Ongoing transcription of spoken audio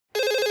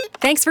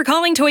Thanks for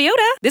calling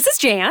Toyota. This is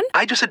Jan.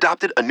 I just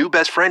adopted a new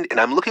best friend,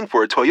 and I'm looking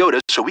for a Toyota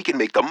so we can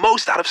make the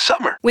most out of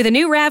summer. With a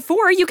new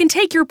RAV4, you can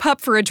take your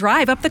pup for a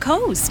drive up the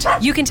coast.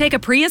 You can take a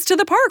Prius to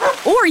the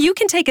park, or you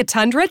can take a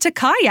Tundra to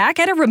kayak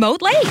at a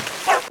remote lake.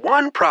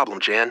 One problem,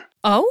 Jan.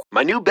 Oh?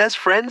 My new best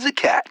friend's a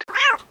cat.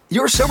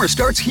 Your summer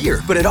starts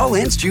here, but it all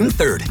ends June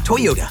 3rd.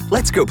 Toyota,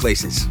 let's go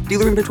places.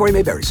 Dealer inventory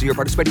may vary. See your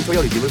participating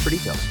Toyota dealer for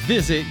details.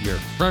 Visit your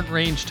Front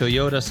Range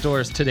Toyota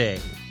stores today.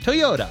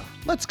 Toyota,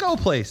 let's go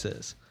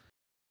places.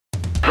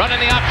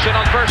 Running the option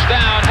on first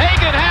down.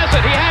 Hagan has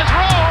it. He has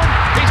room.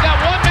 He's got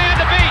one man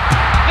to beat.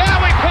 Now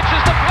he pitches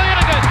to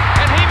Flanagan,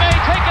 and he may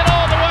take it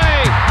all the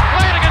way.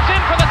 Flanagan's in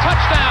for the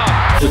touchdown.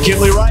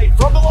 McKinley Wright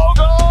from the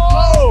logo.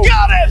 Oh,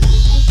 got it!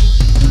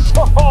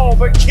 Oh,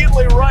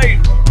 McKinley Wright.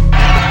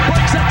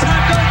 Breaks a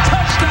tackle.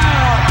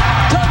 Touchdown.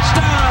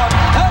 Touchdown.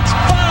 That's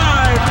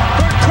 5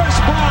 for Chris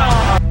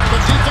Brown. The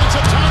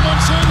defensive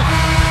Tomlinson.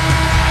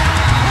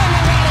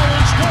 Colorado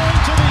is going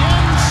to the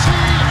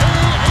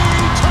NCAA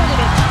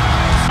tournament.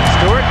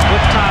 Stewart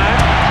with time.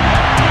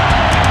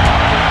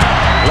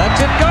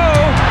 Lets it go.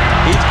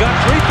 He's got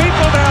 3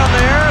 people down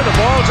there. The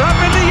ball's up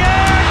in the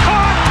air.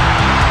 Caught.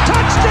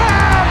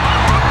 Touchdown.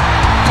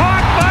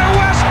 Caught by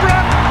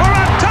Westbrook for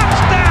a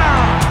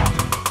touchdown.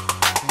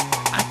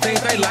 I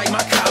think they like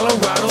my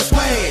Colorado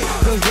swag.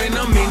 Cause when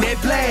I'm in that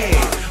play,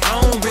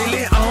 I don't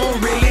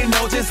really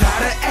know just how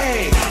to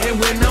act. And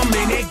when I'm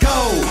in it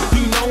go,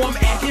 you know I'm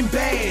acting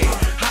bad.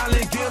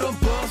 Holly get a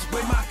bus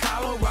with my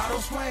Colorado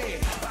swag.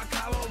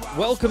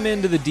 Welcome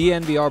into the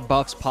DNVR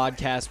Buffs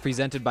podcast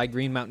presented by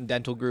Green Mountain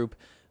Dental Group.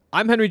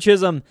 I'm Henry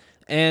Chisholm,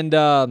 and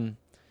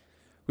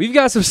we've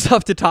got some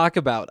stuff to talk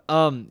about.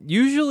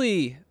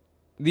 Usually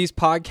these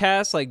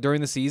podcasts, like during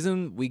the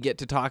season, we get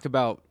to talk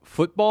about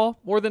football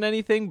more than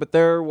anything, but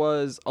there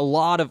was a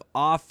lot of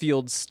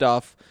off-field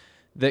stuff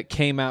that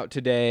came out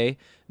today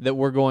that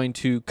we're going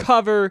to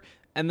cover,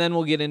 and then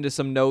we'll get into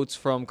some notes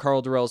from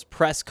Karl Dorrell's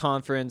press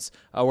conference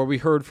where we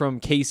heard from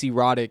Casey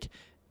Roddick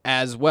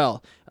as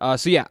well.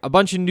 So yeah, a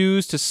bunch of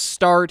news to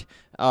start,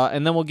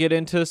 and then we'll get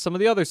into some of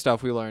the other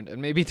stuff we learned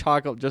and maybe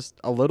talk just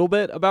a little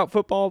bit about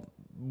football.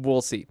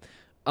 We'll see.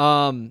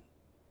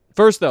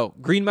 First though,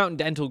 Green Mountain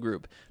Dental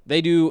Group.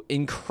 They do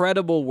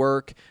incredible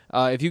work.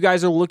 If you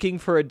guys are looking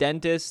for a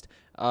dentist,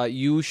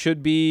 you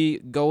should be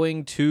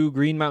going to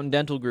Green Mountain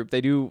Dental Group.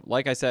 They do,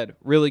 like I said,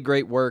 really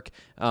great work.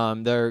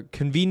 They're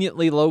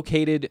conveniently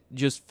located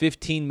just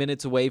 15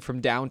 minutes away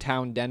from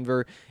downtown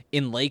Denver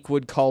in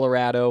Lakewood,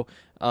 Colorado.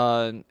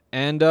 And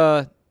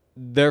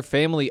they're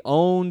family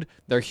owned.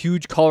 They're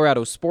huge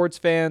Colorado sports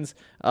fans.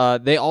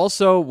 They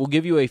also will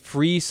give you a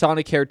free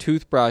Sonicare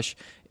toothbrush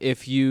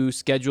if you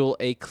schedule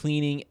a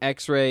cleaning,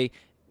 x-ray,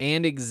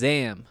 and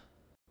exam.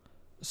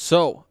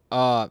 So,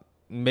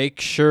 make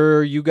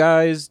sure you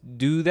guys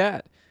do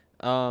that.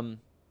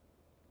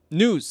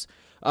 News.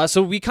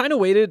 So I kind of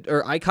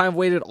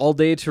waited all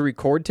day to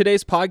record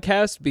today's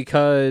podcast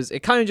because it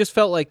kind of just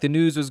felt like the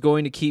news was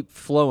going to keep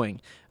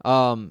flowing.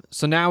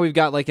 So now we've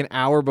got like an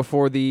hour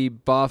before the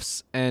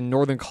Buffs and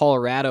Northern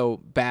Colorado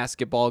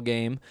basketball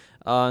game.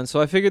 And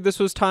so I figured this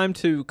was time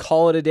to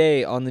call it a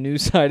day on the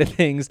news side of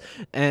things,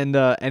 and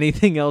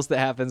anything else that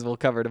happens we'll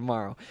cover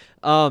tomorrow.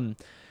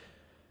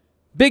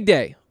 Big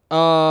day.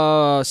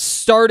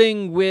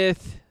 Starting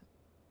with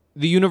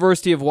the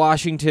University of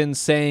Washington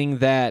saying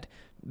that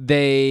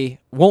they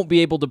won't be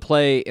able to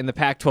play in the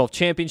Pac-12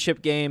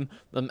 championship game,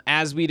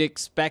 as we'd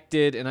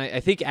expected, and I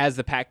think as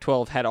the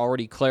Pac-12 had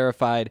already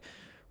clarified.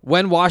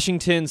 When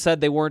Washington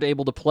said they weren't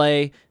able to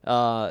play,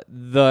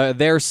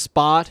 their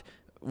spot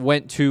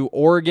went to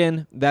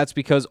Oregon. That's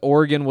because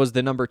Oregon was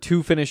the number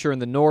 2 finisher in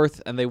the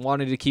North, and they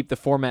wanted to keep the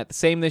format the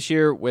same this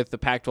year with the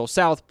Pac-12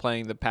 South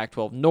playing the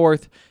Pac-12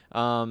 North.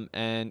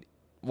 And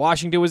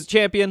Washington was the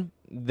champion.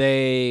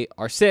 They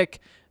are sick,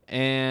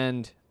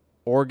 and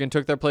Oregon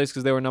took their place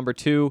because they were number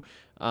 2.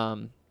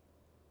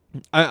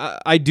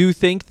 I do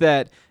think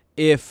that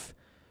if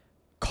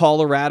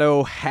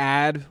Colorado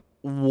had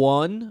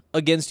won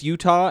against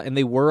Utah and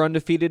they were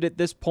undefeated at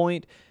this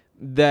point,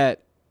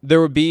 that there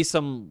would be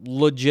some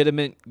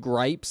legitimate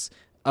gripes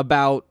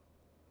about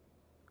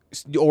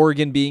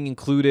Oregon being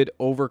included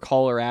over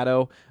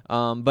Colorado.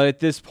 But at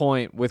this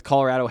point, with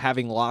Colorado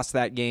having lost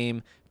that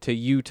game to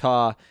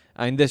Utah,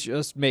 I mean, this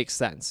just makes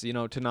sense,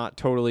 to not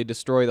totally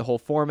destroy the whole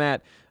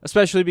format,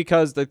 especially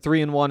because they're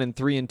 3-1 and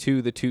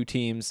 3-2, the two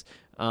teams.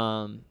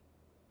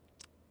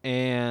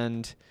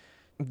 And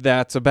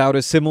that's about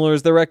as similar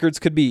as the records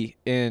could be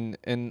in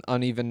an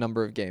uneven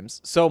number of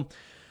games. So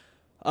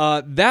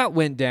that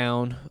went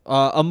down.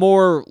 A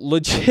more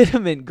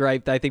legitimate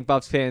gripe that I think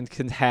Buffs fans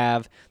can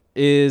have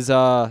is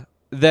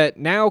that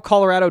now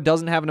Colorado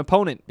doesn't have an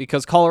opponent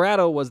because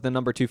Colorado was the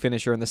number 2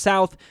 finisher in the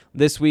South.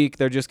 This week,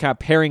 they're just kind of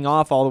pairing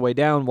off all the way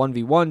down,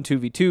 1v1,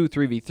 2v2,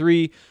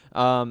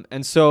 3v3.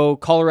 And so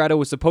Colorado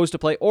was supposed to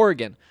play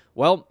Oregon.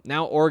 Well,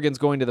 now Oregon's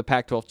going to the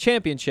Pac-12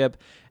 championship,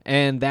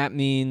 and that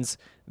means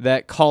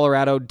that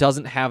Colorado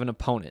doesn't have an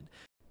opponent.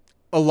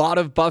 A lot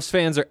of Buffs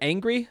fans are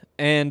angry,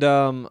 and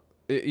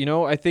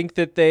I think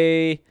that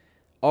they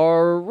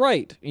are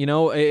right.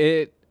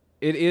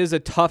 it is a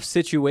tough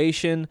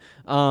situation.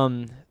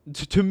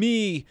 To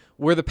me,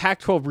 where the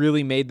Pac-12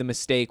 really made the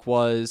mistake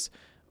was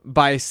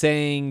by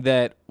saying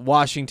that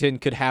Washington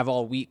could have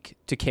all week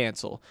to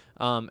cancel,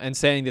 and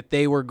saying that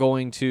they were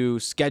going to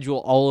schedule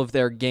all of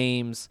their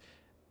games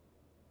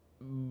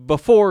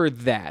before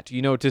that,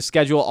 to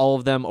schedule all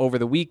of them over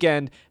the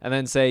weekend and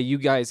then say, you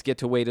guys get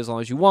to wait as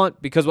long as you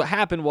want. Because what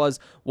happened was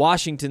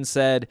Washington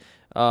said,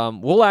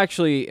 we'll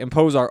actually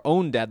impose our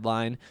own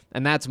deadline,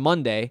 and that's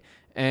Monday.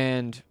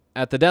 And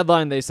at the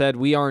deadline, they said,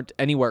 we aren't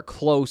anywhere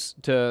close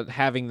to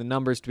having the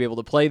numbers to be able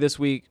to play this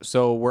week,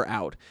 so we're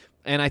out.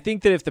 And I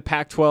think that if the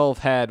Pac-12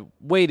 had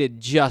waited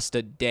just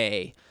a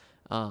day,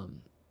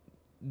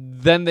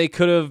 then they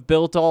could have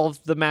built all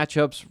of the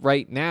matchups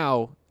right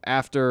now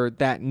after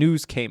that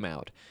news came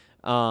out.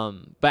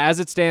 But as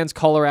it stands,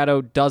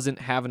 Colorado doesn't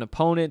have an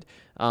opponent.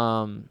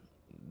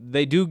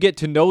 They do get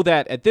to know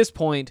that at this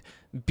point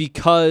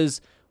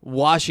because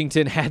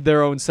Washington had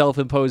their own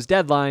self-imposed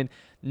deadline,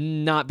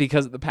 not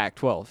because of the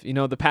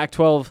Pac-12. The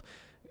Pac-12,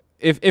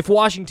 if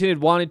Washington had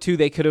wanted to,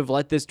 they could have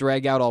let this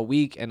drag out all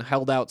week and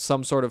held out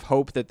some sort of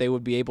hope that they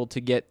would be able to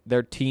get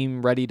their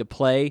team ready to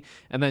play,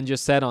 and then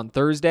just said on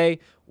Thursday,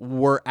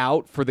 we're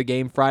out for the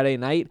game Friday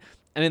night.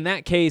 And in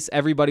that case,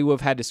 everybody would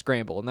have had to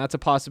scramble. And that's a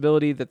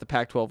possibility that the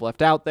Pac-12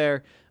 left out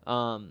there.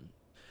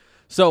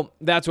 So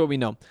that's what we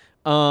know.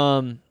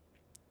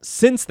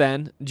 Since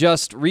then,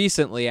 just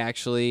recently,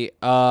 actually,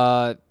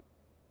 the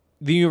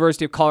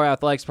University of Colorado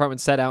Athletics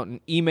Department sent out an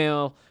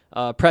email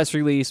press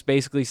release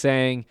basically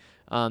saying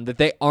that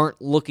they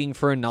aren't looking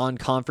for a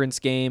non-conference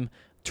game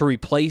to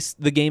replace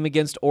the game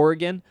against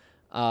Oregon.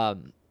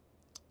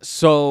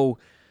 So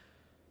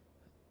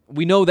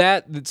we know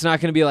that it's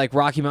not going to be like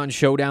Rocky Mountain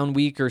Showdown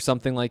week or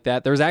something like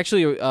that. There was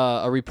actually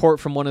a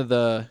report from one of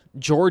the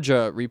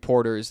Georgia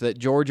reporters that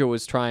Georgia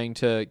was trying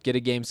to get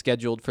a game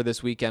scheduled for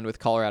this weekend with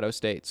Colorado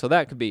State. So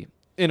that could be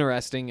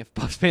interesting if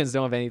Buffs fans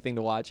don't have anything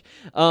to watch.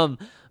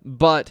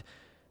 But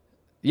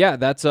yeah,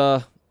 that's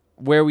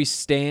where we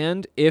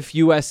stand. If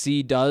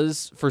USC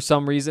does, for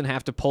some reason,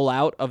 have to pull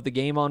out of the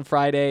game on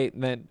Friday,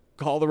 then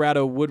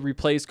Colorado would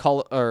replace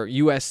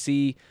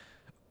USC.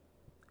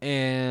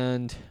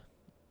 And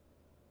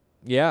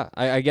yeah,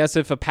 I guess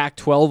if a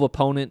Pac-12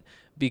 opponent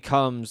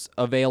becomes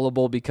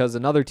available because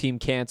another team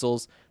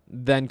cancels,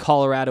 then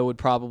Colorado would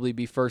probably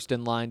be first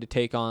in line to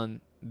take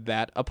on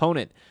that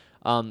opponent.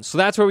 So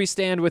that's where we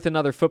stand with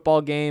another football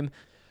game.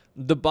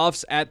 The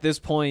Buffs at this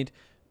point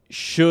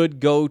should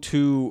go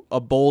to a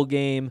bowl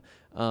game.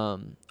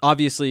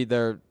 Obviously,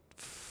 they're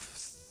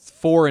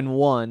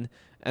 4-1,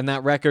 and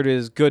that record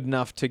is good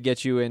enough to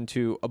get you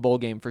into a bowl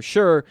game for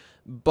sure.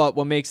 But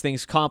what makes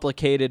things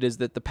complicated is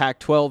that the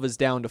Pac-12 is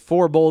down to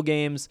 4 bowl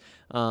games.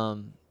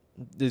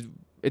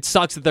 It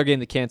sucks that they're getting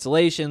the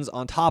cancellations.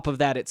 On top of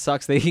that, it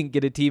sucks they didn't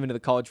get a team into the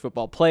college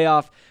football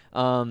playoff.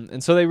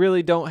 And so they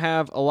really don't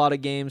have a lot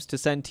of games to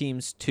send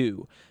teams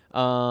to.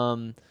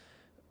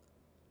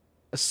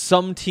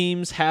 Some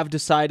teams have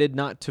decided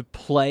not to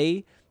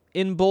play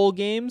in bowl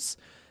games.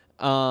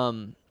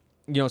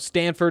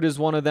 Stanford is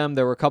one of them.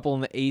 There were a couple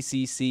in the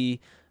ACC.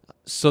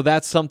 So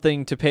that's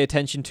something to pay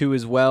attention to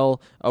as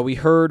well. We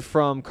heard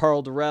from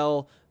Carl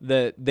Durrell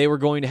that they were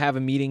going to have a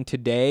meeting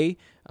today,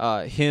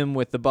 him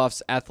with the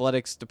Buffs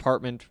athletics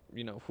department,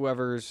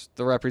 whoever's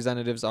the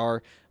representatives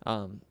are,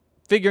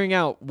 figuring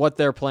out what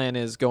their plan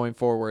is going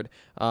forward.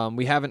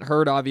 We haven't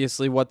heard,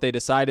 obviously, what they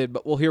decided,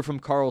 but we'll hear from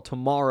Carl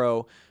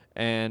tomorrow,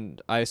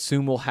 and I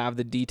assume we'll have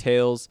the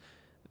details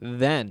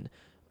then.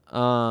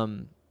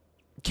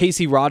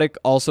 Casey Roddick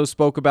also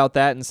spoke about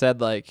that and said,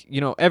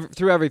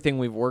 through everything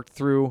we've worked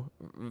through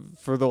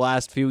for the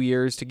last few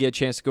years to get a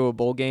chance to go to a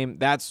bowl game,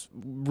 that's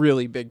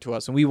really big to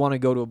us, and we want to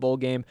go to a bowl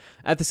game.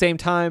 At the same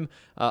time,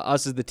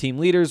 us as the team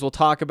leaders will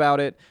talk about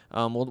it.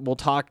 We'll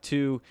talk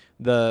to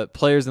the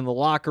players in the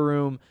locker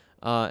room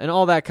and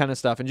all that kind of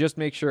stuff, and just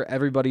make sure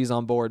everybody's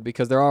on board,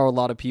 because there are a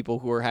lot of people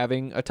who are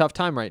having a tough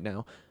time right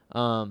now.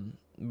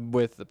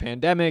 With the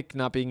pandemic,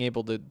 not being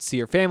able to see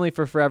her family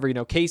for forever.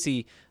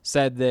 Casey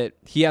said that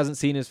he hasn't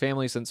seen his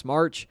family since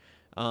March,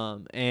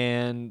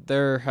 and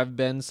there have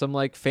been some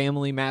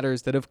family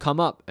matters that have come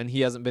up, and he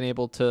hasn't been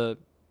able to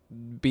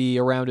be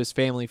around his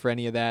family for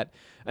any of that.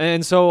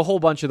 And so a whole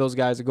bunch of those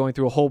guys are going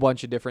through a whole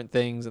bunch of different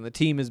things, and the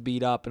team is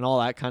beat up and all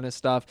that kind of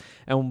stuff.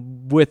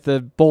 And with the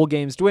bowl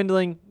games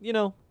dwindling,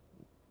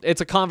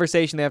 it's a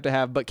conversation they have to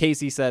have, but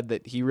Casey said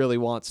that he really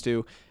wants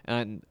to,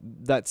 and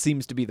that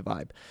seems to be the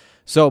vibe.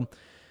 So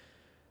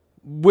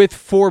with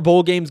 4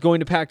 bowl games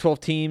going to Pac-12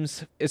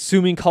 teams,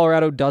 assuming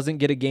Colorado doesn't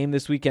get a game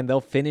this weekend, they'll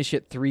finish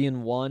at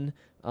 3-1.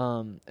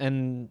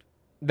 And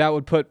that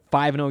would put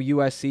 5-0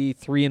 USC,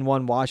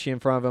 3-1 Washington in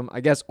front of them.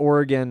 I guess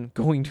Oregon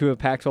going to a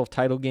Pac-12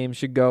 title game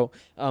should go.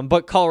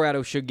 But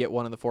Colorado should get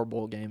one of the 4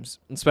 bowl games,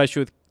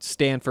 especially with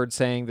Stanford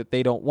saying that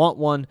they don't want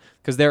one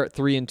because they're at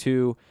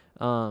 3-2.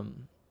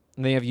 And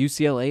they have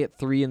UCLA at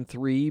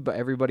 3-3, but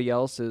everybody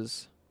else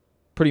is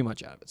pretty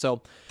much out of it.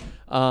 So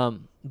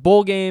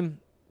bowl game,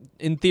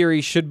 in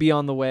theory, should be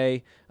on the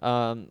way.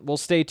 We'll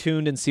stay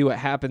tuned and see what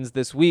happens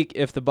this week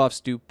if the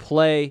Buffs do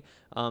play.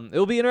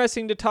 It'll be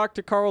interesting to talk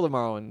to Carl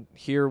tomorrow and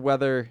hear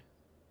whether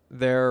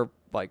they're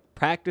like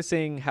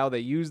practicing, how they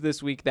use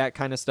this week, that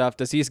kind of stuff.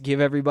 Does he just give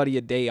everybody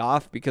a day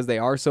off because they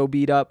are so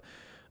beat up?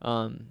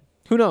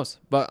 Who knows?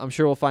 But I'm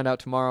sure we'll find out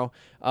tomorrow.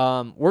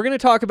 We're going to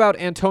talk about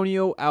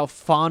Antonio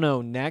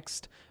Alfano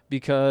next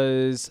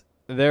because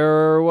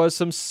there was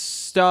some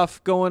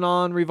stuff going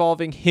on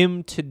revolving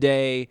him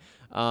today,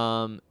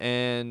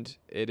 and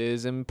it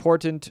is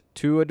important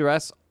to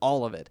address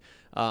all of it.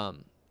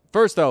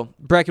 First, though,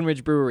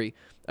 Breckenridge Brewery,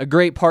 a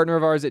great partner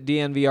of ours at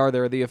DNVR.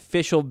 They're the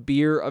official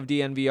beer of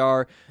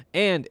DNVR.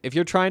 And if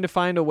you're trying to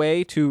find a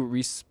way to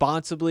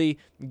responsibly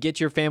get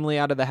your family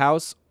out of the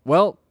house,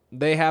 well,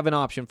 they have an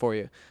option for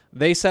you.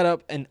 They set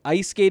up an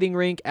ice skating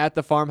rink at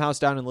the farmhouse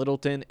down in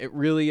Littleton. It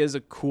really is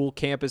a cool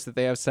campus that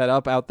they have set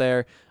up out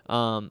there.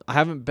 I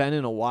haven't been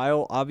in a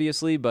while,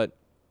 obviously, but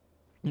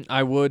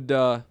I would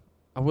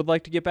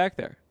like to get back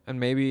there, and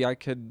maybe I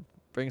could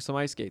bring some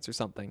ice skates or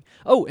something.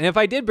 Oh, and if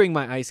I did bring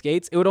my ice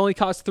skates, it would only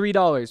cost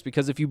 $3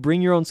 because if you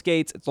bring your own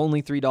skates, it's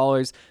only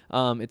 $3.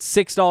 It's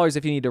 $6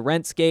 if you need to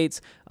rent skates.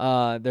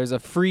 There's a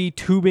free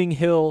tubing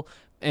hill,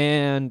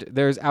 and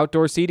there's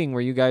outdoor seating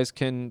where you guys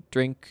can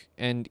drink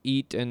and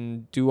eat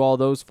and do all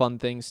those fun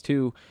things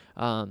too.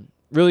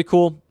 Really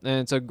cool,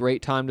 and it's a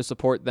great time to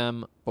support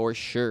them for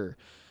sure.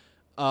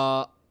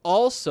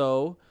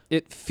 Also,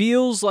 it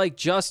feels like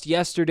just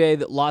yesterday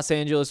that Los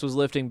Angeles was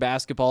lifting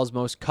basketball's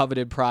most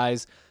coveted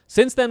prize.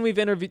 Since then, we've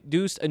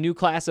introduced a new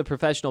class of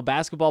professional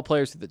basketball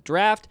players to the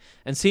draft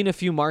and seen a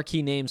few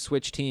marquee names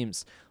switch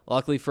teams.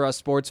 Luckily for us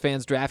sports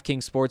fans,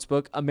 DraftKings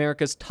Sportsbook,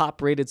 America's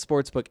top-rated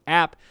sportsbook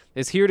app,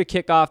 is here to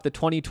kick off the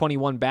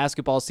 2021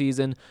 basketball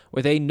season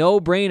with a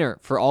no-brainer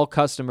for all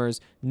customers,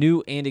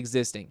 new and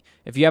existing.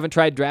 If you haven't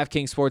tried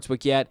DraftKings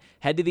Sportsbook yet,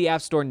 head to the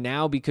App Store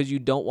now because you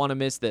don't want to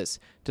miss this.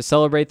 To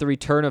celebrate the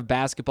return of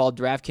basketball,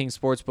 DraftKings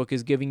Sportsbook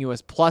is giving you a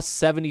plus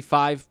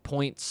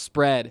 75-point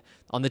spread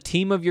on the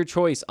team of your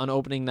choice on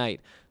opening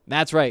night.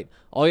 That's right.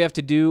 All you have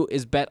to do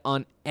is bet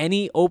on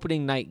any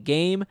opening night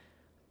game,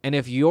 and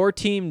if your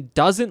team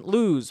doesn't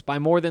lose by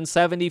more than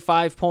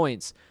 75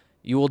 points,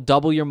 you will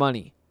double your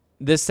money.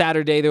 This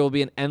Saturday, there will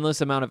be an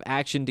endless amount of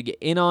action to get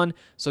in on,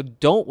 so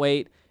don't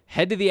wait.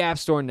 Head to the App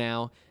Store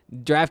now.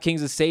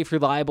 DraftKings is safe,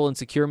 reliable, and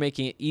secure,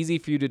 making it easy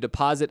for you to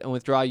deposit and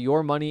withdraw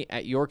your money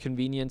at your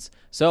convenience.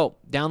 So,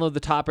 download the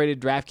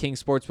top-rated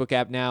DraftKings Sportsbook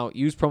app now.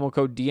 Use promo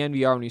code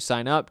DNVR when you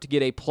sign up to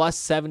get a plus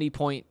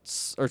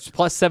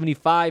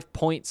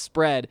 75-point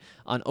spread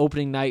on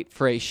opening night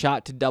for a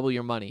shot to double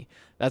your money.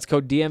 That's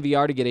code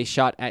DNVR to get a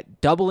shot at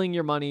doubling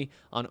your money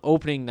on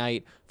opening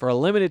night for a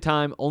limited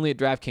time only at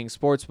DraftKings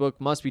Sportsbook.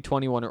 Must be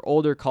 21 or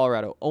older.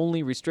 Colorado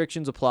only.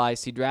 Restrictions apply.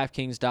 See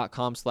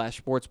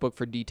DraftKings.com/sportsbook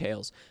for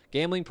details.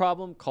 Gambling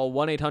problem? Call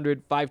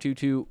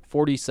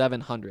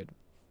 1-800-522-4700.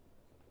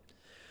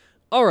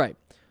 All right.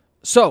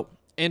 So,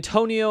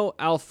 Antonio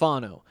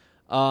Alfano.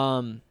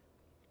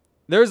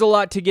 There's a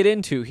lot to get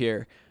into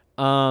here.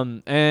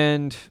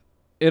 And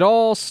it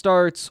all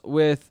starts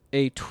with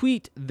a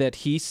tweet that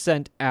he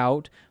sent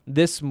out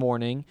this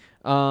morning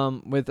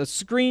with a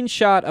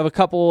screenshot of a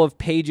couple of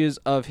pages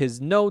of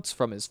his notes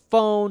from his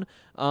phone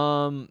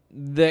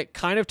that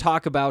kind of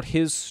talk about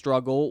his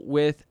struggle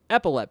with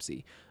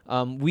epilepsy.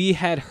 We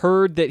had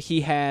heard that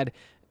he had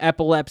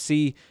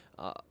epilepsy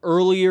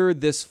earlier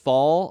this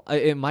fall.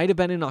 It might have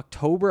been in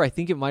October. I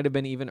think it might have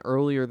been even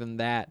earlier than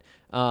that.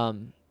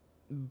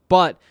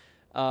 But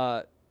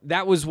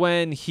that was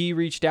when he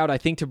reached out, I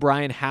think, to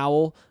Brian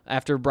Howell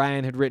after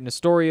Brian had written a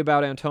story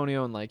about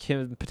Antonio and like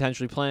him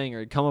potentially playing, or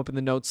had come up in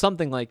the notes,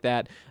 something like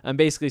that, and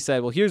basically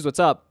said, well, here's what's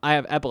up. I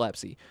have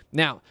epilepsy.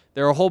 Now,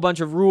 there are a whole bunch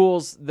of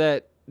rules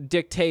that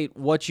dictate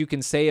what you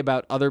can say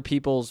about other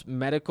people's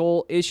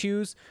medical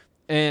issues.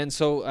 And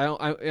so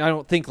I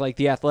don't think like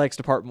the athletics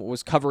department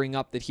was covering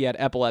up that he had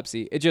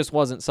epilepsy. It just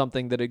wasn't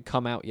something that had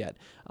come out yet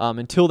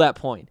until that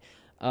point.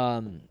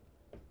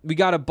 We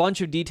got a bunch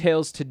of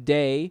details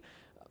today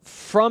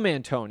from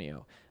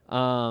Antonio.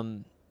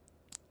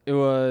 It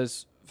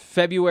was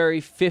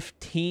February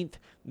 15th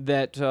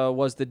that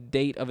was the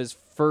date of his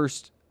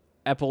first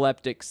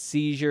epileptic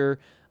seizure.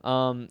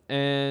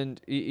 And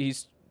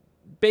he's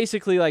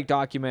basically like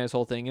document his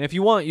whole thing. And if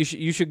you want,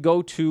 you should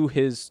go to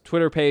his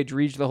Twitter page,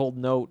 read the whole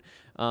note,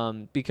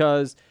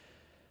 because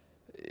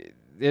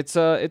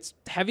it's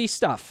heavy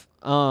stuff.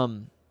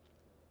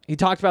 He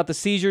talked about the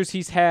seizures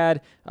he's had,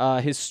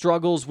 his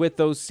struggles with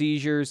those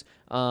seizures,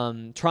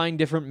 trying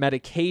different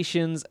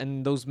medications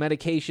and those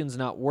medications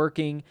not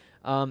working,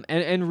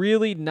 and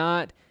really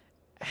not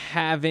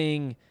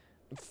having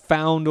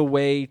found a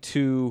way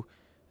to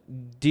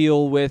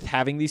deal with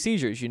having these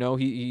seizures. You know,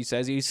 he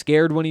says he's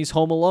scared when he's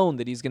home alone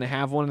that he's going to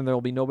have one and there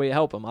will be nobody to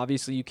help him.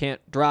 Obviously, you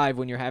can't drive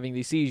when you're having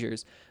these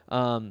seizures.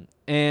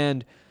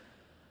 And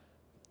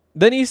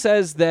then he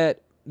says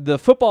that the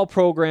football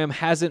program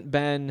hasn't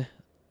been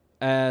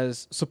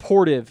as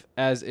supportive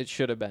as it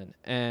should have been.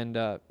 And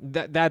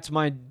that's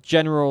my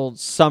general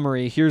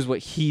summary. Here's what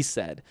he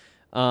said.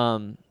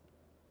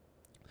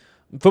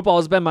 Football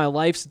has been my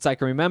life since I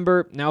can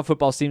remember. Now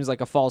football seems like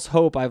a false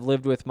hope I've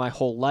lived with my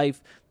whole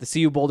life. The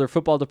CU Boulder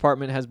football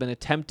department has been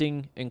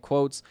attempting, in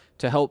quotes,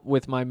 to help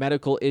with my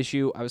medical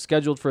issue. I was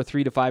scheduled for a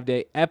 3 to 5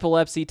 day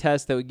epilepsy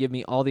test that would give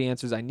me all the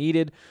answers I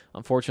needed.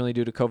 Unfortunately,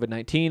 due to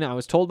COVID-19, I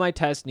was told my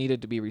test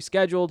needed to be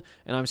rescheduled,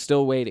 and I'm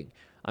still waiting.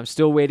 I'm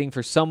still waiting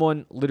for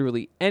someone,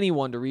 literally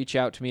anyone, to reach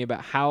out to me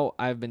about how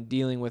I've been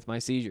dealing with my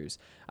seizures.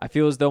 I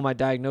feel as though my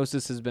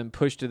diagnosis has been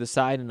pushed to the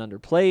side and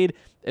underplayed.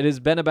 It has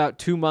been about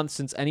 2 months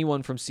since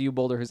anyone from CU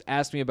Boulder has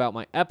asked me about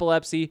my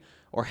epilepsy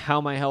or how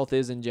my health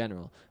is in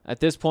general. At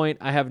this point,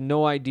 I have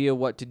no idea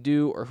what to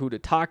do or who to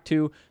talk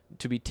to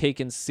be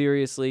taken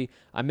seriously.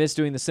 I miss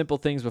doing the simple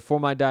things before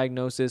my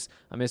diagnosis.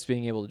 I miss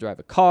being able to drive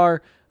a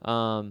car.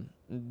 Some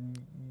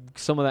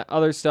of that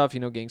other stuff,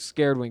 getting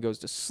scared when he goes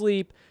to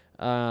sleep.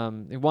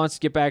 He wants to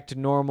get back to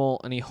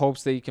normal, and he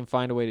hopes that he can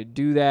find a way to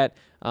do that.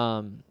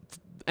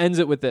 Ends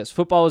it with this.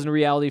 Football isn't a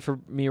reality for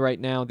me right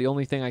now. The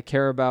only thing I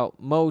care about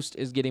most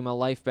is getting my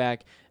life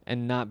back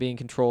and not being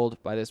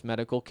controlled by this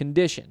medical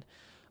condition.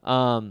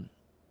 So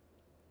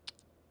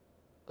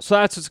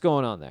that's what's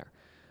going on there.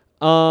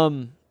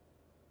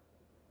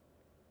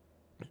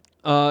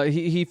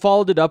 He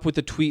followed it up with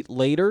a tweet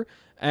later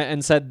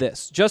and said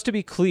this: just to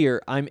be clear,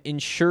 I'm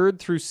insured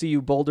through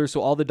CU Boulder,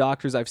 so all the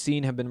doctors I've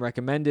seen have been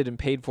recommended and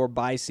paid for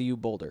by CU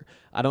Boulder.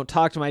 I don't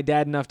talk to my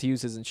dad enough to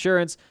use his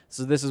insurance,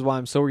 so this is why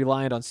I'm so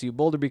reliant on CU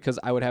Boulder, because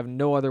I would have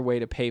no other way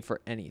to pay for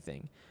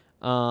anything.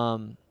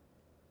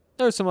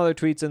 There's some other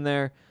tweets in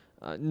there.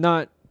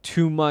 Not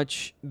too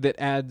much that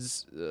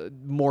adds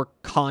more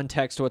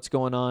context to what's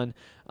going on.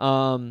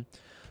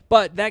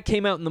 But that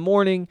came out in the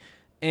morning,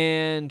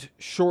 and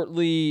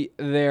shortly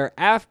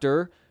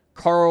thereafter,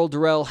 Karl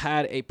Dorrell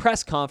had a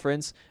press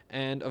conference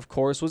and, of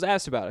course, was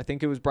asked about it. I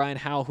think it was Brian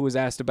Howell who was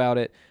asked about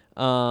it.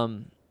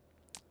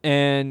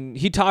 And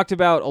he talked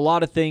about a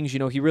lot of things.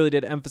 He really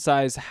did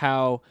emphasize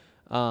how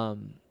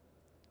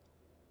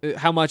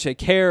much they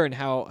care and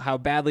how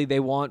badly they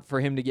want for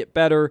him to get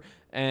better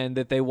and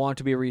that they want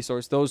to be a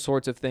resource, those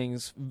sorts of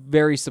things.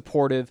 Very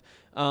supportive.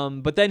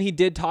 But then he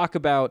did talk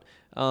about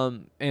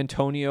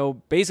Antonio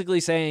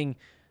basically saying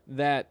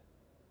that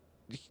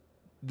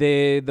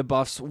the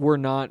Buffs were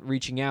not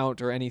reaching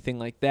out or anything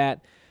like that.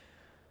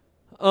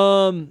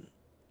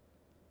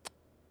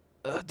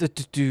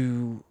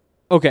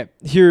 Okay,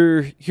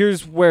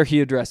 here's where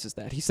he addresses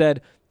that. He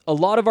said, a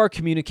lot of our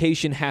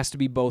communication has to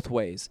be both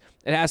ways.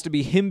 It has to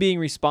be him being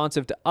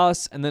responsive to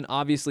us, and then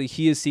obviously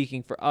he is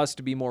seeking for us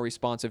to be more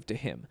responsive to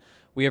him.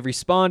 We have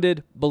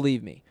responded,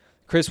 believe me.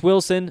 Chris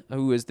Wilson,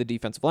 who is the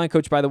defensive line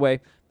coach, by the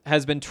way,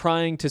 has been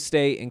trying to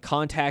stay in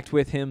contact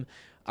with him.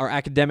 Our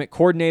academic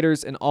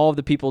coordinators and all of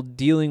the people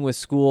dealing with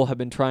school have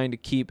been trying to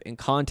keep in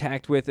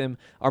contact with him.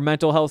 Our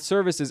mental health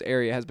services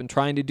area has been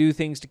trying to do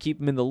things to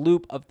keep him in the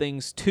loop of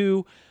things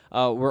too.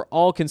 We're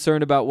all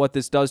concerned about what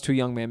this does to a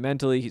young man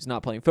mentally. He's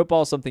not playing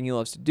football, something he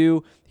loves to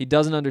do. He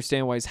doesn't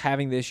understand why he's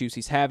having the issues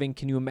he's having.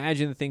 Can you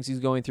imagine the things he's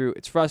going through?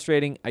 It's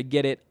frustrating. I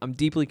get it. I'm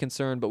deeply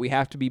concerned, but we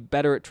have to be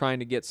better at trying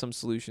to get some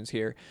solutions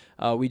here.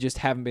 We just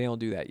haven't been able to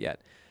do that yet.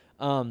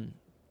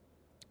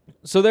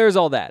 So there's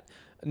all that.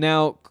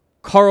 Now,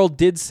 Karl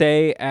did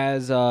say,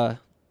 as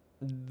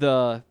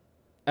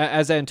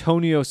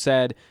Antonio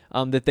said,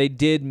 that they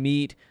did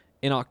meet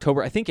in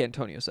October. I think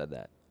Antonio said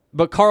that.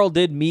 But Karl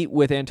did meet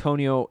with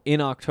Antonio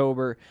in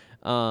October.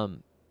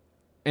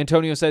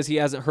 Antonio says he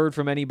hasn't heard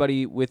from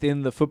anybody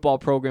within the football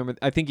program.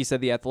 I think he said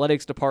the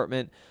athletics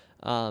department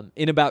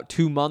in about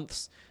 2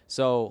 months.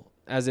 So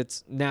as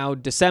it's now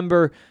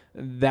December,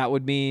 that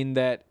would mean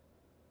that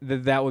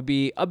would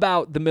be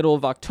about the middle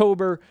of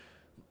October.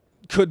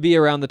 Could be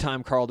around the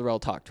time Karl Dorrell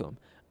talked to him.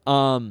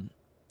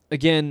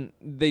 Again,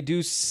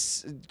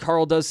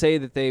 Karl does say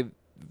that they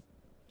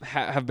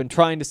have been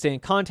trying to stay in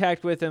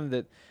contact with him,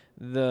 that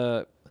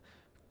the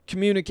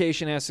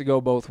communication has to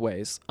go both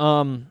ways.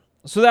 So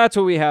that's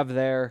what we have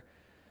there.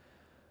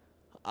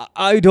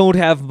 I don't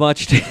have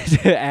much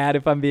to add,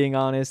 if I'm being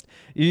honest.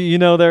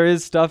 There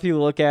is stuff you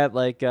look at,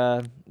 like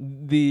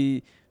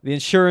the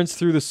insurance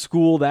through the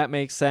school. That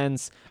makes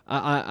sense.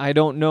 I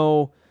don't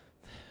know.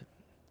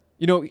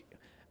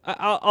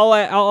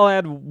 I'll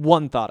add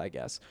one thought, I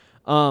guess.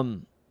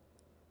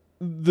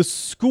 The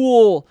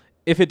school,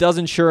 if it does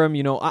insure him,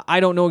 I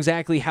don't know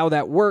exactly how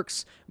that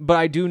works, but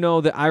I do know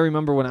that I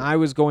remember when I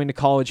was going to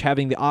college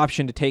having the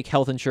option to take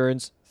health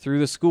insurance through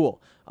the school.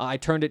 I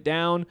turned it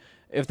down.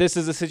 If this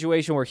is a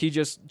situation where he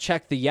just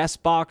checked the yes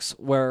box,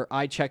 where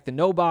I check the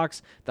no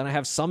box, then I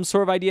have some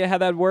sort of idea how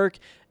that'd work.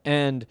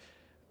 And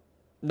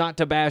not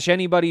to bash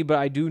anybody, but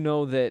I do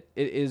know that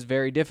it is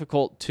very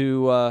difficult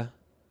to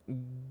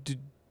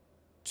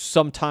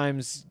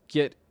sometimes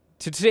get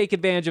to take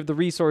advantage of the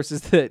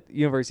resources that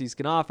universities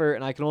can offer.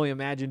 And I can only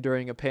imagine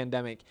during a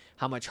pandemic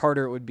how much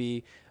harder it would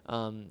be,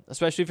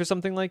 especially for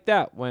something like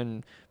that,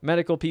 when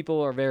medical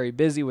people are very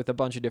busy with a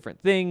bunch of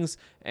different things,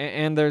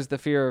 and there's the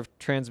fear of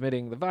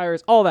transmitting the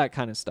virus, all that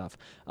kind of stuff.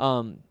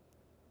 All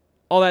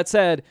that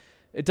said,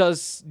 it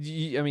does,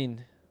 it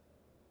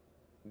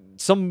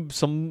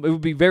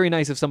would be very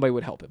nice if somebody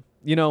would help him.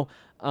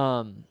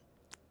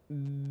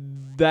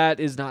 that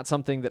is not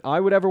something that I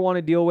would ever want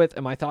to deal with,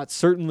 and my thoughts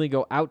certainly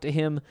go out to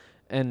him,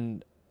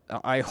 and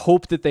I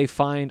hope that they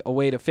find a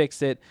way to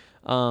fix it.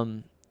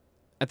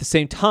 At the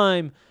same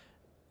time,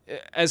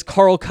 as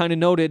Carl kind of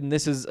noted, and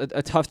this is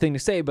a tough thing to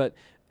say, but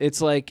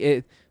it's like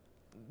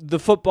the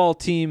football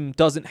team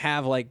doesn't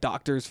have like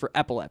doctors for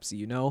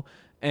epilepsy,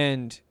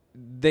 and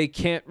they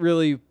can't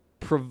really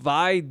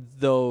provide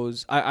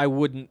those, I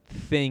wouldn't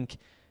think.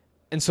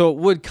 And so it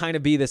would kind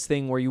of be this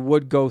thing where you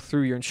would go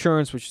through your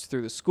insurance, which is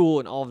through the school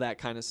and all of that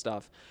kind of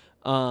stuff.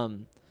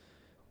 One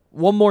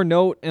more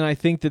note, and I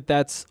think that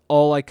that's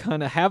all I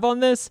kind of have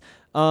on this,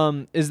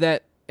 is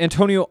that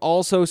Antonio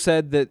also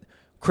said that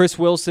Chris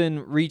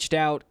Wilson reached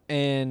out,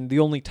 and the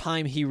only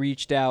time he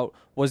reached out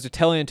was to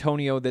tell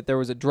Antonio that there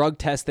was a drug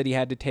test that he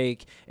had to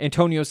take.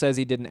 Antonio says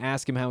he didn't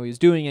ask him how he was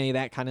doing, any of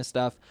that kind of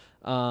stuff.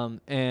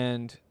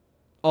 And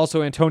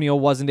also Antonio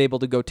wasn't able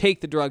to go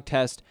take the drug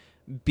test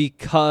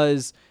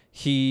because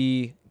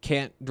he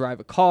can't drive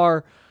a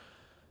car.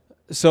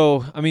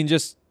 So, I mean,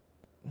 just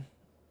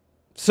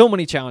so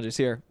many challenges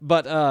here.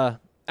 But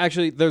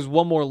actually, there's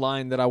one more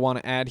line that I want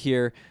to add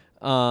here,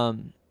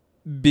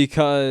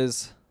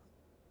 because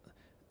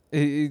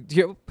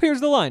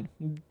here's the line.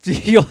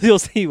 You'll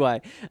see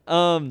why.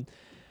 Karl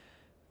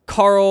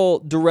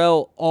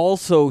Dorrell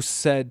also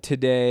said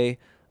today,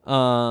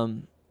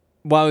 while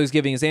he was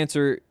giving his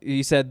answer,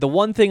 he said, "The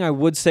one thing I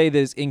would say that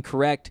is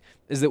incorrect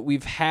is that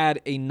we've had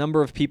a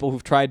number of people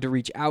who've tried to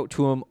reach out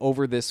to him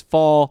over this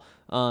fall.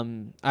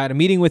 I had a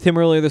meeting with him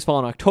earlier this fall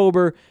in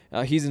October.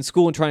 He's in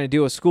school and trying to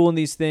deal with school and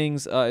these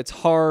things. It's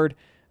hard."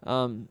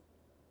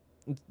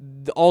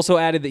 Also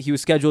added that he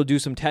was scheduled to do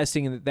some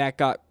testing and that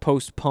got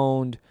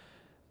postponed.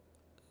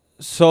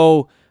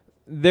 So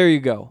there you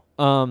go.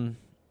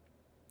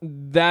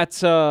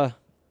 That's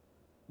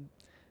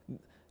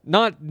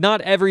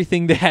not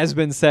everything that has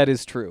been said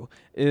is true,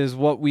 is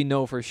what we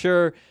know for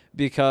sure,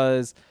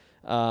 because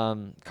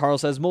Carl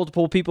says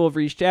multiple people have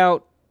reached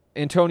out.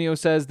 Antonio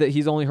says that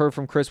he's only heard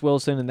from Chris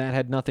Wilson, and that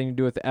had nothing to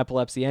do with the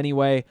epilepsy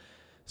anyway.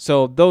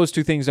 So those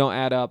two things don't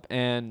add up,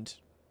 and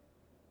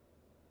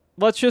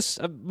let's just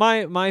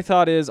my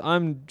thought is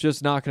I'm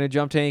just not going to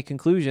jump to any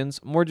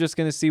conclusions. We're just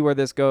going to see where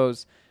this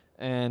goes,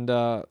 and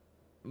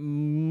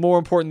more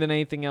important than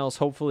anything else,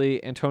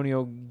 hopefully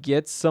Antonio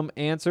gets some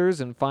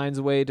answers and finds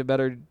a way to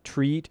better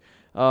treat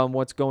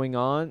what's going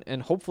on,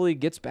 and hopefully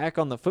gets back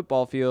on the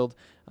football field,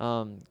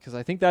 because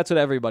I think that's what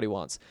everybody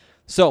wants.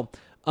 So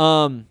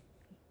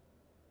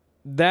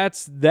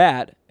that's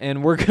that,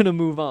 and we're going to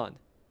move on.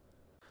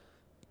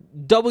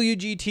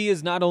 WGT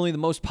is not only the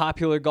most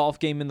popular golf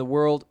game in the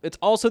world, it's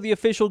also the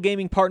official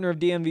gaming partner of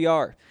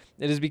DNVR.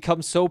 It has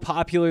become so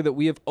popular that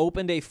we have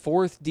opened a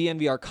 4th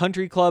DNVR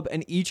country club,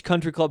 and each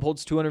country club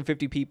holds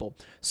 250 people.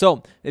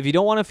 So, if you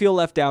don't want to feel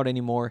left out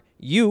anymore,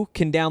 you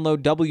can download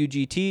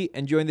WGT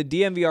and join the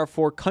DNVR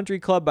 4 country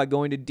club by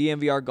going to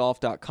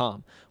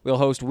dnvrgolf.com. We'll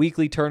host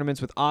weekly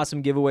tournaments with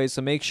awesome giveaways,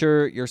 so make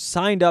sure you're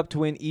signed up to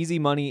win easy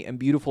money and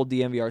beautiful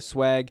DNVR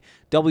swag.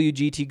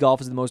 WGT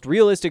Golf is the most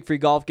realistic free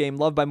golf game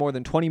loved by more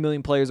than 20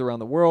 million players around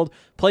the world.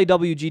 Play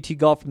WGT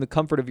Golf from the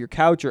comfort of your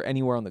couch or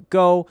anywhere on the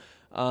go.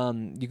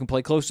 You can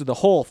play close to the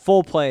hole,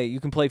 full play. You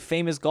can play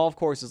famous golf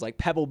courses like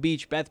Pebble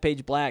Beach,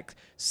 Bethpage Black,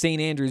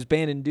 St. Andrews,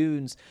 Bandon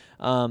Dunes.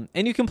 And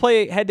you can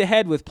play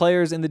head-to-head with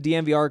players in the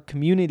DNVR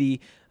community,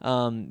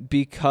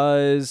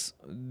 because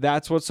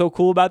that's what's so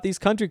cool about these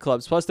country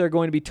clubs. Plus, there are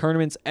going to be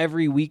tournaments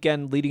every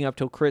weekend leading up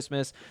till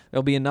Christmas.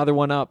 There'll be another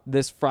one up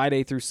this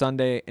Friday through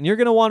Sunday, and you're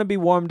going to want to be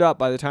warmed up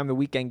by the time the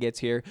weekend gets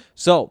here.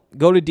 So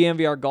go to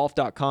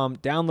dnvrgolf.com,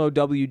 download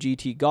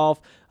WGT Golf,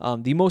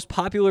 the most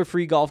popular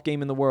free golf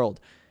game in the world.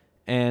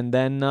 And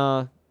then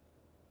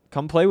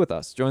come play with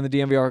us. Join the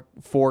DNVR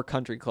 4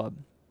 Country Club.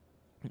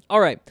 All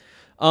right.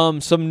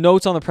 Some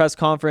notes on the press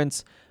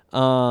conference,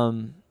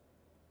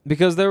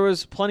 because there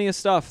was plenty of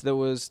stuff that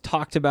was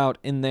talked about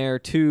in there,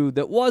 too,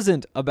 that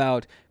wasn't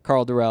about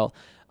Karl Dorrell.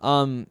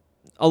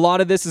 A lot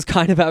of this is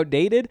kind of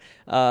outdated.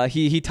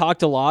 He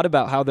talked a lot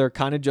about how they're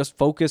kind of just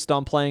focused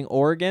on playing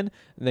Oregon.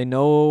 They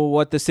know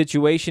what the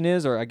situation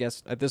is, or I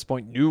guess at this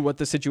point knew what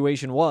the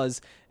situation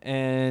was,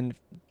 and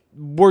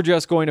we're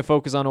just going to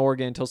focus on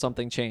Oregon until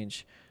something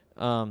changed.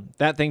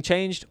 That thing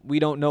changed. We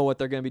don't know what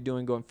they're going to be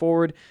doing going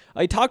forward.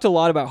 I talked a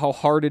lot about how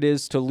hard it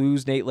is to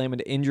lose Nate Landman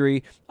to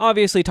injury.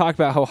 Obviously talked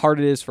about how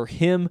hard it is for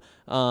him,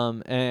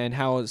 and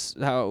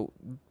how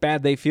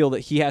bad they feel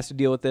that he has to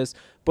deal with this,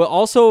 but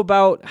also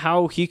about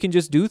how he can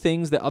just do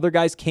things that other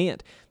guys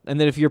can't. And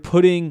that if you're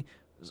putting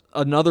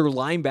another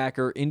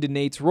linebacker into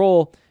Nate's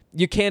role,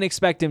 you can't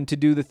expect him to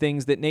do the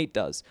things that Nate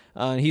does.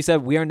 He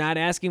said, "We are not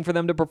asking for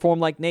them to perform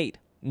like Nate.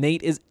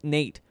 Nate is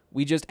Nate.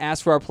 We just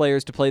ask for our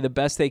players to play the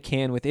best they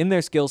can within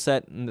their skill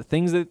set and the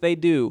things that they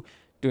do,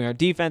 doing our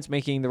defense,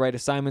 making the right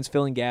assignments,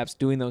 filling gaps,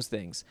 doing those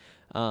things."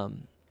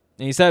 And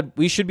And he said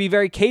we should be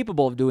very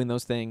capable of doing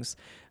those things.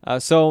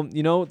 So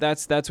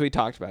that's what he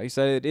talked about. He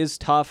said it is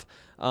tough.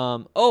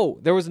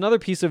 There was another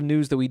piece of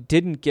news that we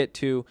didn't get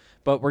to,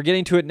 but we're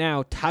getting to it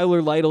now.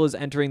 Tyler Lytle is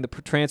entering the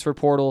transfer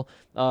portal.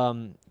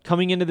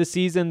 Coming into the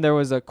season, there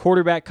was a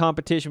quarterback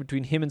competition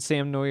between him and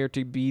Sam Neuer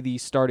to be the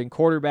starting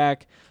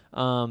quarterback.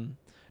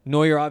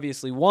 Neuer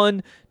obviously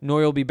won.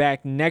 Neuer will be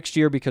back next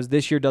year because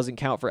this year doesn't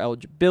count for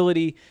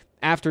eligibility.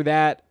 After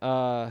that,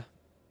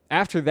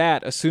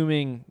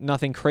 assuming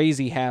nothing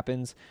crazy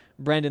happens,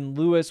 Brandon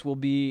Lewis will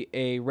be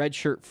a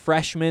redshirt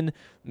freshman.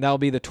 That'll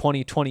be the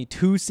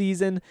 2022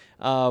 season.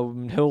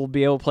 He'll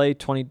be able to play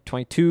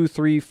 2022,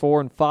 3,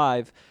 4, and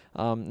 5.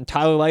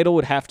 Tyler Lytle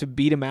would have to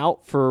beat him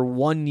out for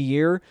 1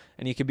 year,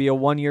 and he could be a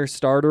 1-year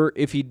starter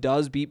if he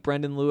does beat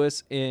Brandon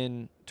Lewis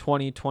in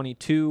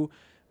 2022.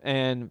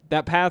 And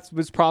that path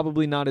was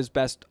probably not his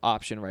best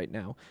option right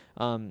now.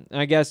 And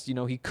I guess,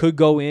 he could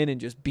go in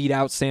and just beat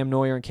out Sam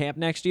Neuer in camp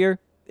next year.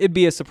 It'd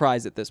be a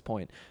surprise at this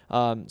point.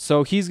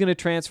 So he's going to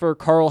transfer.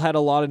 Carl had a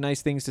lot of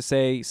nice things to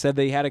say, said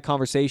they had a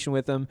conversation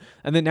with him,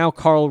 and then now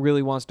Carl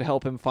really wants to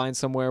help him find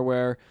somewhere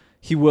where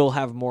he will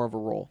have more of a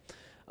role.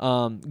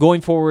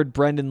 Going forward,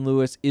 Brendan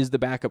Lewis is the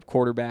backup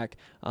quarterback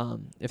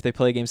if they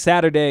play a game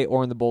Saturday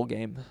or in the bowl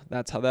game.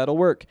 That's how that'll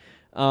work.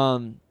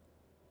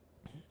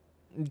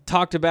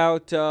 Talked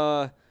about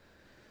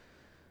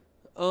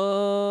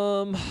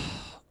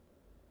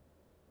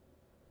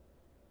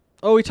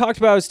he talked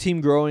about his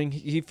team growing.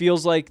 He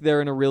feels like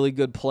they're in a really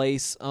good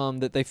place,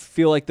 that they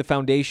feel like the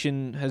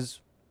foundation has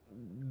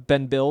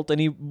been built.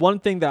 And one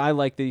thing that I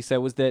liked that he said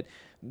was that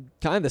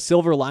kind of the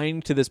silver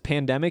lining to this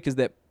pandemic is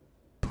that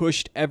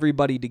pushed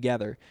everybody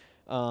together.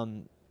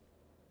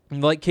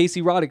 Like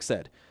Casey Roddick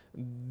said,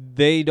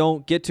 they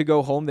don't get to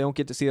go home. They don't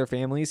get to see their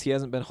families. He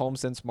hasn't been home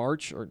since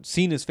March or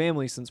seen his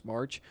family since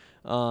March.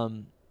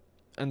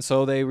 And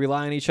so they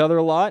rely on each other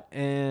a lot.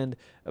 And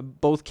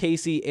both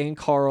Casey and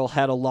Carl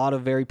had a lot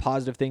of very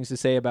positive things to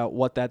say about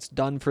what that's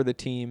done for the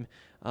team.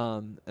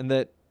 And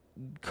that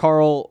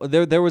Carl,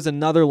 there was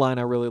another line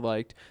I really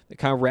liked that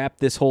kind of wrapped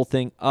this whole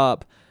thing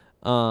up.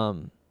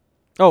 Our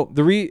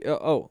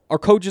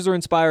coaches are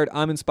inspired.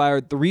 I'm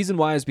inspired. The reason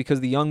why is because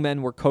the young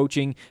men we're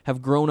coaching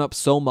have grown up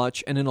so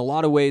much and in a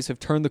lot of ways have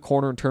turned the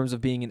corner in terms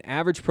of being an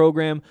average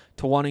program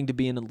to wanting to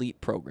be an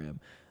elite program.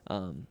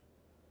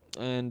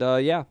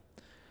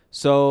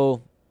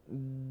 So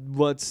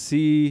let's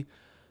see.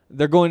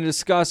 They're going to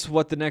discuss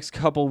what the next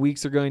couple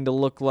weeks are going to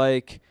look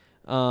like.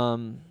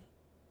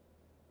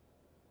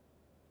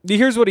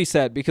 Here's what he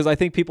said, because I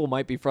think people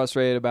might be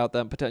frustrated about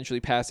them potentially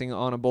passing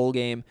on a bowl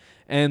game.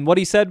 And what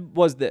he said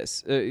was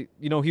this. He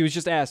was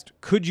just asked,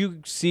 could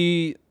you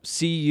see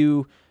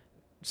you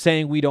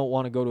saying we don't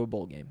want to go to a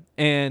bowl game?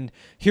 And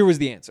here was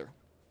the answer.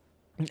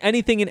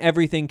 Anything and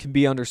everything can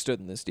be understood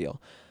in this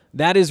deal.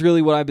 That is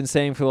really what I've been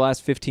saying for the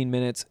last 15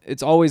 minutes.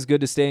 It's always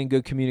good to stay in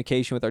good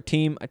communication with our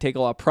team. I take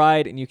a lot of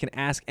pride, and you can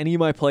ask any of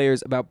my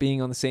players about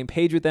being on the same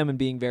page with them and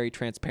being very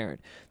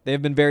transparent. They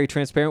have been very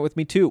transparent with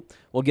me too.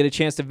 We'll get a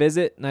chance to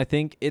visit, and I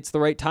think it's the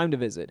right time to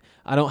visit.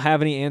 I don't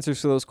have any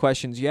answers to those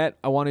questions yet.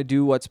 I want to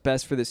do what's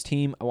best for this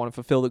team. I want to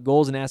fulfill the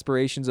goals and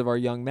aspirations of our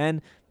young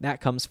men.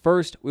 That comes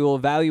first. We will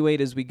evaluate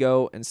as we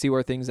go and see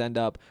where things end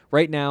up.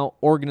 Right now,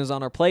 Oregon is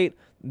on our plate.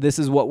 This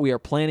is what we are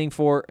planning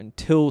for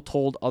until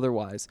told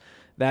otherwise.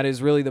 That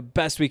is really the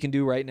best we can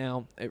do right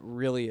now. It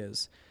really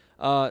is.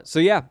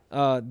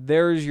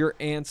 There's your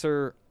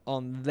answer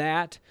on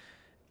that.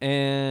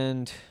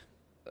 And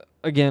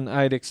again,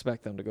 I'd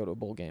expect them to go to a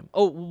bowl game.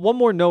 Oh, one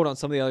more note on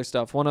some of the other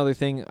stuff. One other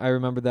thing I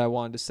remember that I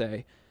wanted to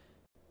say.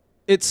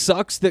 It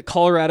sucks that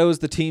Colorado is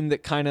the team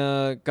that kind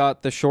of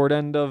got the short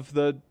end of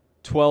the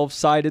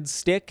 12-sided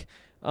stick,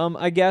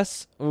 I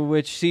guess,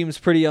 which seems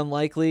pretty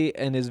unlikely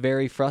and is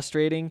very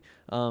frustrating.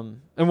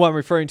 And what I'm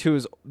referring to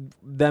is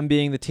them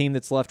being the team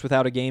that's left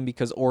without a game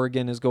because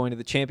Oregon is going to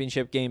the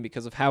championship game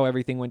because of how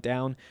everything went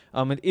down.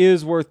 It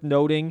is worth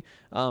noting,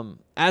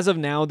 as of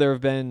now, there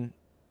have been,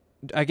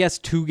 I guess,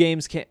 2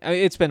 games.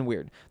 It's been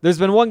weird. There's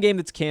been 1 game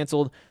that's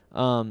canceled.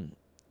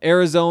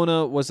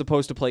 Arizona was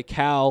supposed to play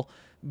Cal.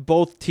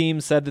 Both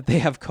teams said that they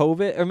have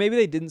COVID, or maybe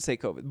they didn't say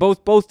COVID.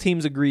 Both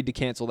teams agreed to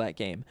cancel that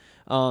game.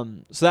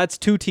 So that's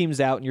 2 teams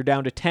out, and you're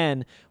down to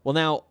 10. Well,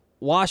 now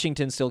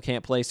Washington still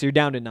can't play, so you're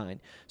down to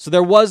 9. So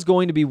there was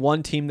going to be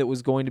 1 team that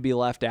was going to be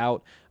left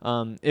out.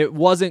 It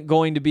wasn't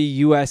going to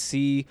be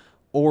USC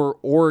or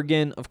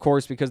Oregon, of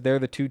course, because they're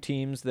the 2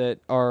 teams that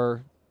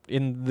are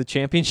in the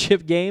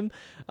championship game,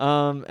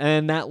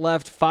 and that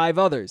left 5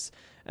 others.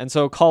 And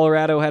so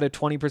Colorado had a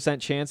 20%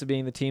 chance of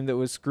being the team that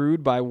was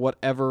screwed by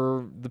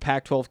whatever the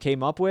Pac-12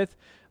 came up with.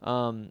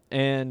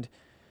 And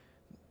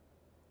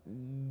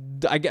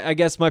I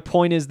guess my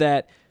point is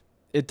that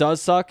it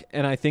does suck,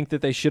 and I think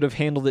that they should have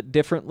handled it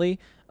differently.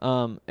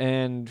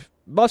 And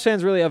Buffs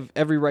fans really have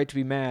every right to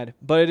be mad,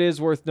 but it is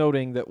worth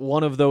noting that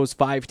one of those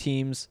 5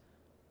 teams...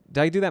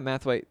 Did I do that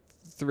math right?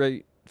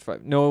 3,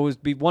 5... No, it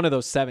would be one of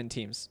those 7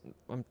 teams.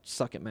 I'm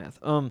suck at math.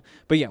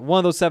 But yeah, one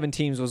of those 7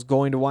 teams was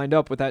going to wind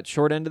up with that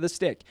short end of the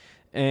stick.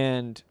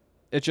 And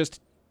it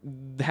just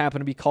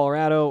happened to be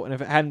Colorado, and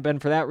if it hadn't been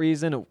for that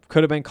reason, it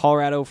could have been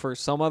Colorado for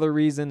some other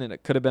reason, and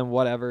it could have been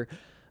whatever.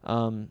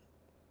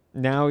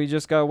 Now you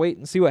just gotta wait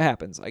and see what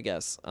happens, I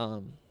guess.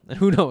 And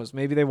who knows?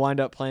 Maybe they wind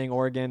up playing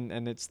Oregon,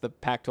 and it's the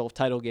Pac-12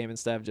 title game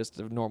instead of just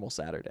a normal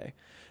Saturday.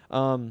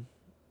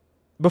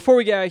 Before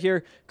we get out of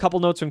here, a couple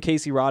notes from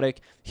Casey Roddick.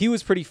 He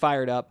was pretty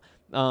fired up.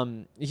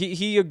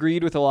 He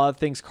agreed with a lot of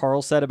things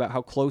Carl said about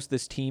how close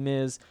this team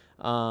is.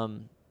 But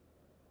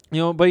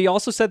he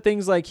also said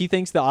things like he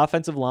thinks the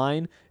offensive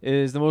line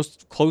is the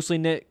most closely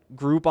knit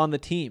group on the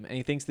team, and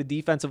he thinks the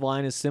defensive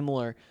line is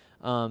similar,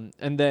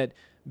 and that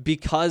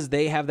because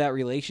they have that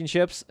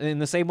relationships in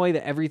the same way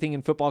that everything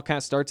in football kind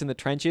of starts in the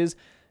trenches,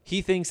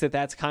 he thinks that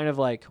that's kind of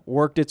like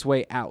worked its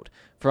way out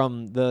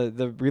from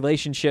the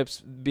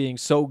relationships being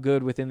so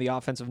good within the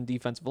offensive and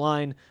defensive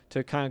line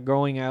to kind of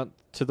growing out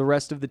to the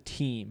rest of the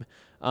team.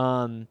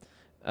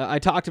 I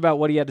talked about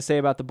what he had to say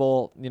about the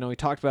bowl. He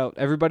talked about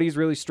everybody's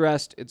really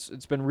stressed.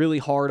 It's been really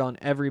hard on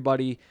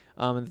everybody.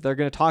 They're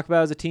going to talk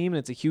about it as a team, and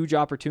it's a huge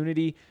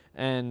opportunity,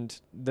 and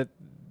that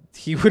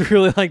he would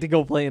really like to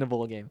go play in a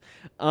bowl game.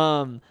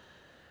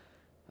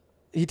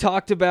 He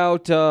talked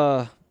about...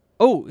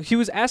 he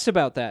was asked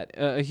about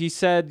that. He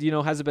said,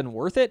 has it been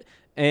worth it?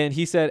 And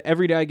he said,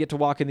 every day I get to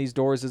walk in these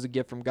doors is a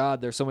gift from God.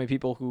 There's so many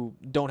people who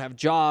don't have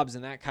jobs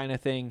and that kind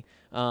of thing.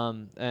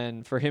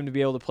 And for him to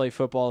be able to play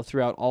football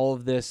throughout all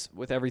of this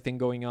with everything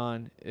going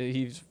on,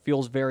 he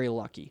feels very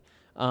lucky.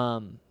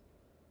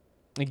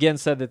 Again,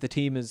 said that the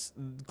team is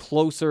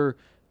closer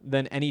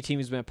than any team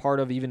he's been a part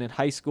of, even in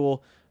high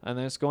school. And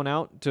then it's going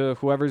out to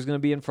whoever's going to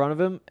be in front of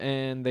him,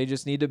 and they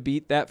just need to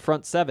beat that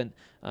front seven.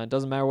 It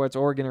doesn't matter whether it's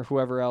Oregon or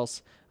whoever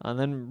else. And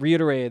then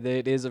reiterated that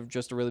it is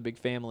just a really big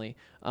family.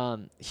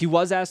 He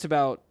was asked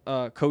about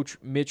Coach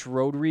Mitch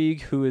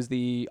Rodrigue, who is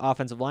the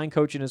offensive line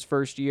coach in his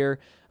first year.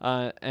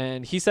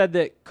 And he said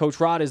that Coach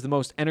Rod is the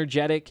most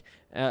energetic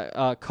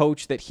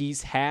coach that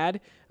he's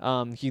had.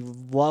 He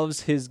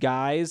loves his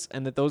guys,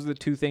 and that those are the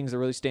two things that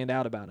really stand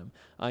out about him.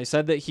 He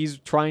said that he's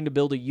trying to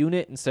build a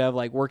unit instead of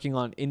like working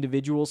on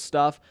individual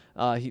stuff.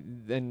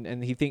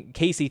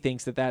 Casey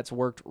thinks that that's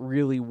worked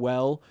really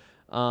well.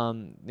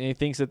 And he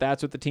thinks that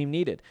that's what the team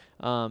needed,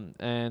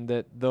 and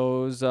that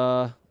those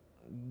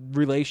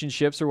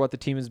relationships are what the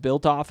team is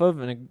built off of.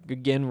 And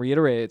again,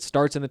 reiterate, it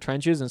starts in the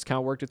trenches and it's kind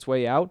of worked its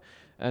way out.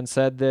 And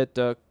said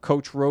that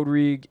Coach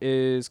Rodrigue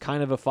is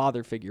kind of a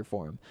father figure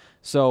for him.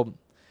 So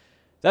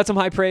that's some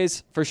high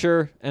praise for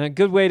sure, and a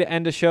good way to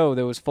end a show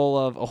that was full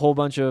of a whole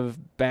bunch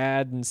of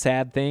bad and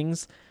sad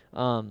things.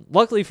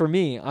 Luckily for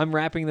me, I'm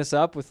wrapping this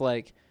up with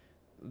a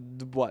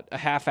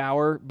half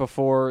hour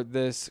before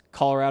this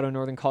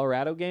Northern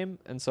Colorado game,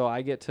 and so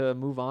I get to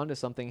move on to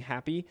something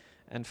happy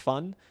and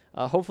fun.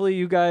 Hopefully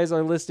you guys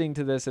are listening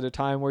to this at a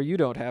time where you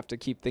don't have to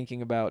keep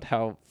thinking about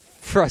how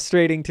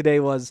frustrating today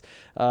was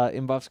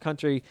in Buffs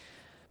country.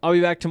 I'll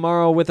be back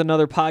tomorrow with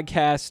another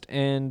podcast,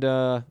 and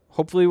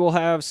hopefully we'll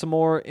have some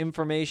more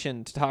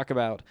information to talk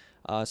about.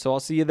 So I'll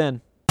see you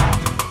then.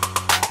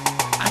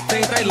 I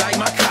think they like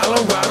my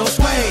Colorado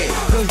swag,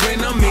 'cause when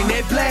I'm in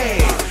that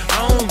play,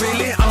 I don't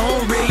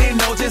really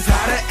know just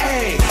how to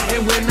act.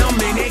 And when I'm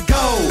in that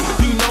go,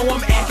 you know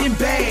I'm acting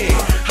bad.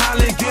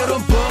 Holla, get a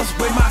bus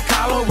with my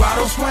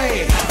Colorado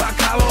swag. My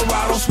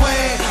Colorado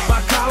swag,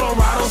 my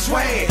Colorado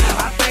swag.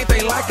 I think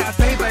they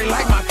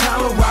like my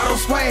Colorado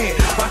swag.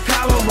 My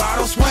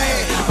Colorado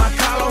swag, my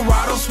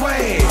Colorado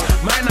swag.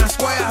 Man, I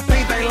swear, I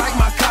think they like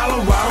my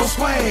Colorado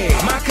swag.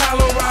 My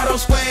Colorado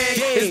swag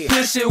is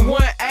pushing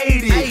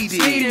 180.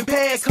 Speeding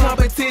past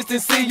competition,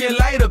 see you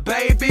later,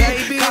 baby.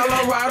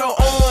 Colorado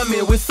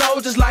Army with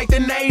soldiers like the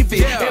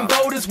Navy. And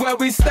boat is where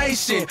we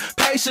station,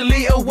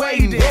 patiently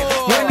awaiting.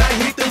 When I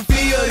hit the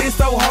field, it's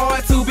so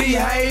hard to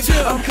behave.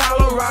 I'm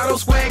Colorado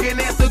swagging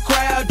as the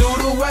crowd do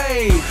the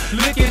wave.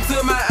 Look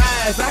into my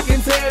eyes, I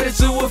can tell that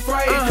you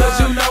afraid. 'Cause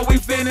you know we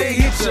finna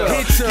hit ya.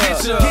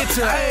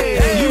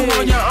 Hey, you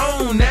on your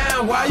own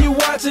now, why you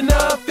watching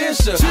the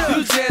official?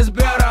 You just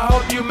better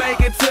hope you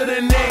make it to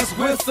the next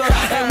whistle.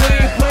 And we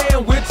ain't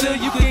playing with you,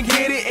 you can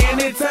get it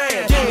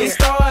anytime. It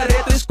started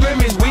at the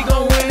scrimmage, we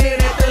gon' win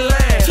it at the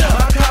line.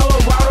 My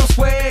Colorado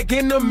swag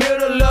in the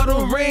middle of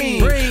the ring.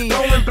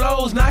 Throwing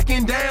blows,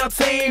 knocking down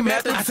team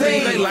after team. I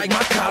think they like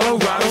my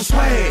Colorado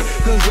swag,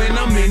 'cause when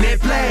I'm in that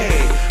play,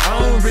 I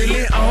don't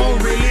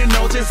really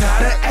know just how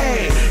to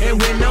act. And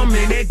when I'm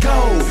in that go,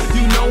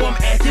 you know I'm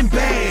acting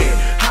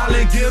bad.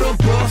 Holla, get a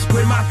bus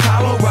with my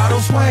Colorado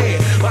swag.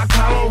 My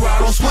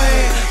Colorado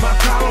swag, my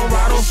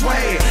Colorado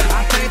swag.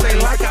 I think they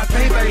like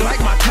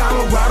my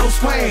Colorado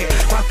swag.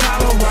 My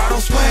Colorado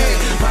swag,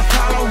 my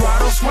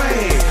Colorado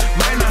swag.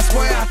 Man, I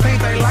swear, I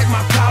think they like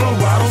my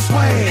Colorado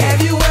swag.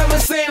 Have you ever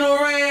seen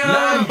around?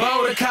 Nothing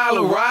but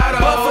Colorado.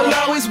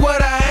 Buffalo is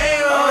what I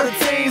am. All the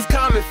teams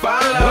come and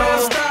follow. When I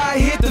start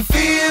hit the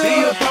field,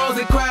 the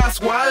opposing crowd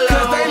swallow.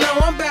 'Cause they know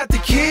I'm about to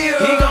kill.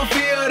 He gon'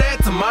 feel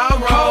that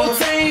tomorrow. Whole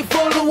team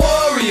full of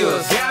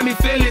warriors. Got me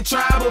feeling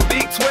tribal.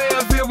 Big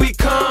 12, here we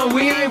come.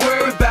 We ain't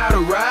worried about a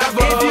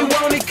rival. If you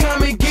want it,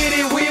 come and get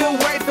it. We'll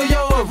wait for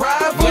your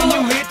arrival. When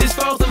you hit this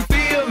frozen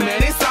field,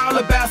 man, it's all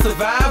about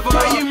survival.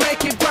 When you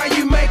make it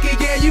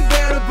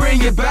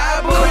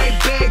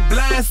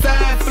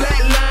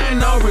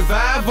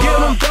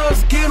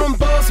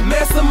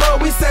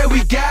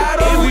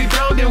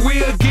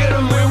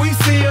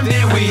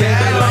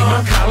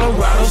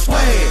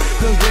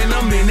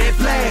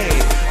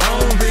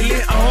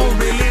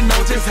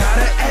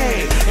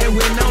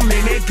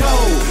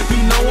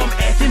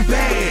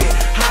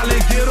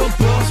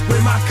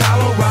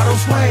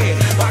Colorado swag,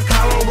 my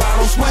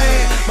Colorado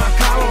swag, my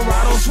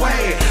Colorado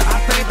swag. I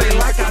think they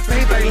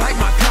like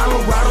my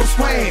Colorado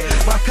swag,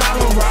 my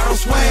Colorado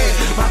swag,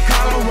 my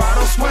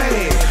Colorado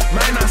swag.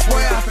 Man, I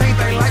swear I think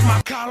they like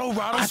my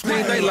Colorado swag. I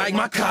think they like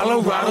my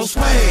Colorado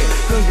swag,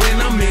 cause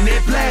when I'm in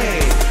that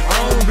flag, I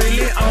don't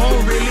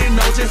really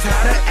know just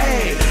how to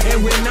act. And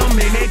when I'm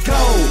in that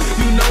gold,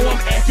 you know I'm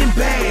acting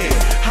bad.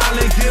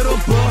 Holly get a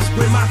bus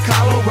with my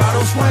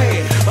Colorado swag,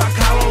 my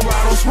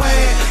Colorado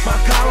swag, my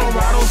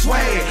Colorado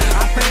swag.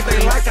 I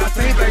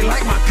think they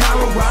like my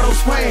Colorado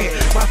swag,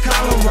 my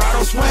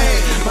Colorado swag,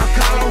 my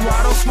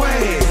Colorado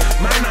swag.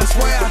 Man, I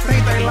swear I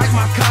think they like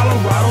my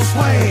Colorado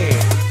swag.